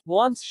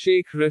Once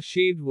Sheikh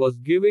Rashid was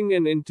giving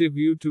an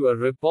interview to a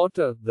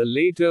reporter. The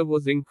latter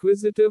was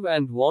inquisitive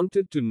and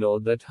wanted to know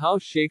that how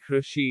Sheikh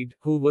Rashid,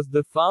 who was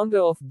the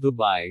founder of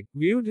Dubai,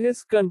 viewed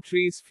his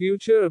country's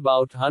future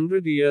about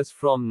 100 years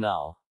from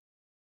now.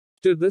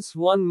 To this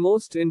one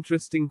most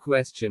interesting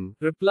question,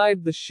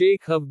 replied the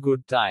Sheikh of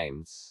good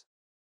times.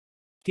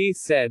 He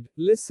said,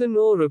 "Listen,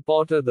 O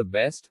reporter, the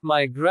best.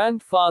 My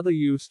grandfather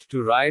used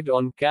to ride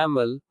on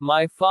camel,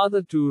 my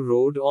father too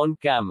rode on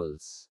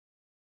camels.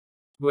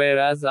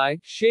 Whereas I,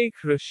 Sheikh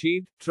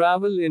Rashid,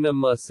 travel in a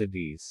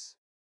Mercedes."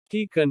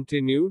 He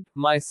continued,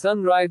 "My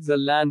son rides a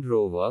Land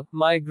Rover,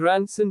 my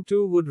grandson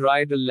too would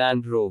ride a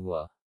Land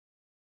Rover.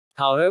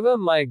 However,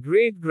 my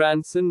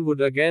great-grandson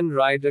would again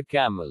ride a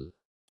camel."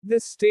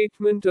 This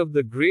statement of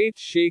the great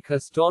Sheikh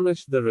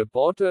astonished the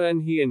reporter,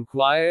 and he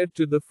inquired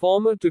to the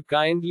former to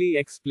kindly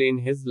explain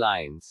his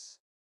lines.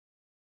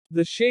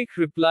 The Sheikh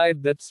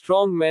replied that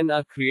strong men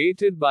are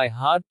created by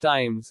hard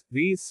times.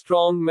 These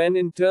strong men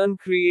in turn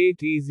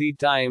create easy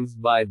times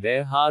by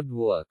their hard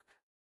work.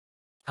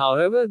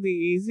 However, the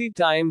easy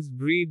times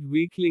breed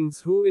weaklings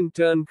who in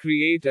turn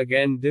create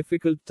again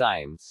difficult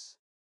times.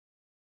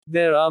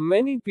 There are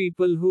many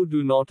people who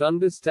do not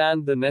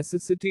understand the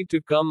necessity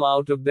to come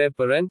out of their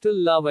parental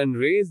love and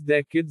raise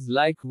their kids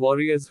like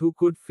warriors who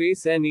could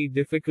face any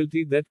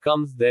difficulty that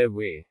comes their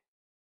way.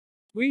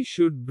 We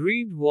should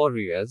breed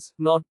warriors,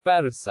 not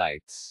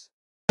parasites.